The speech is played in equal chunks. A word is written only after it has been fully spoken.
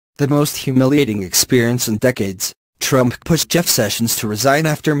the most humiliating experience in decades. Trump pushed Jeff Sessions to resign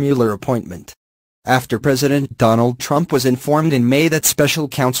after Mueller appointment. After President Donald Trump was informed in May that special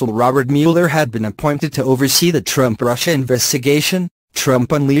counsel Robert Mueller had been appointed to oversee the Trump-Russia investigation,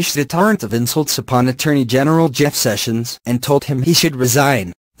 Trump unleashed a torrent of insults upon Attorney General Jeff Sessions and told him he should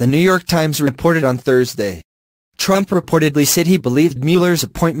resign, The New York Times reported on Thursday. Trump reportedly said he believed Mueller's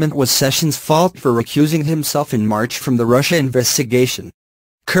appointment was Sessions' fault for recusing himself in March from the Russia investigation.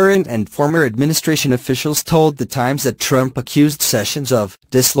 Current and former administration officials told the Times that Trump accused Sessions of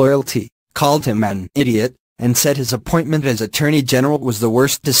disloyalty, called him an idiot, and said his appointment as Attorney General was the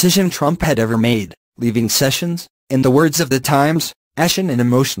worst decision Trump had ever made, leaving Sessions, in the words of the Times, ashen and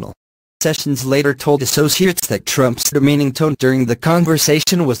emotional. Sessions later told associates that Trump's demeaning tone during the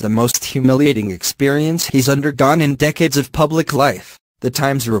conversation was the most humiliating experience he's undergone in decades of public life, the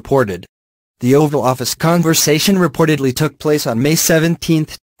Times reported. The Oval Office conversation reportedly took place on May 17,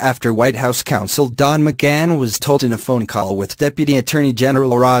 after White House counsel Don McGahn was told in a phone call with Deputy Attorney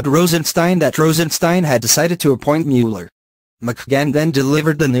General Rod Rosenstein that Rosenstein had decided to appoint Mueller. McGahn then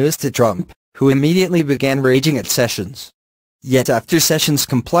delivered the news to Trump, who immediately began raging at Sessions. Yet after Sessions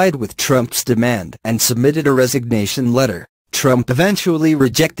complied with Trump's demand and submitted a resignation letter, Trump eventually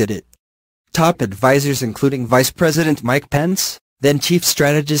rejected it. Top advisors including Vice President Mike Pence, then Chief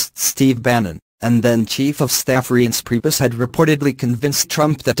Strategist Steve Bannon, and then Chief of Staff Reince Priebus had reportedly convinced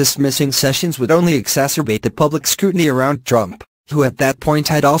Trump that dismissing Sessions would only exacerbate the public scrutiny around Trump, who at that point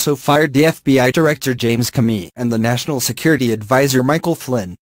had also fired the FBI Director James Comey and the National Security Advisor Michael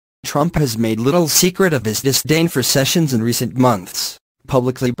Flynn. Trump has made little secret of his disdain for Sessions in recent months,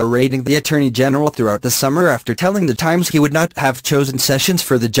 publicly berating the Attorney General throughout the summer after telling the Times he would not have chosen Sessions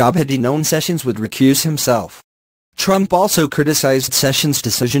for the job had he known Sessions would recuse himself. Trump also criticized Sessions'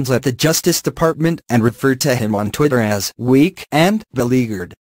 decisions at the Justice Department and referred to him on Twitter as weak and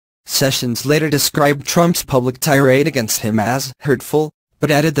beleaguered. Sessions later described Trump's public tirade against him as hurtful,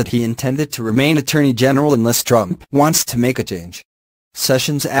 but added that he intended to remain Attorney General unless Trump wants to make a change.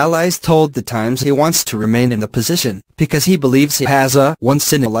 Sessions' allies told the Times he wants to remain in the position because he believes he has a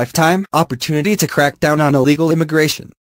once-in-a-lifetime opportunity to crack down on illegal immigration.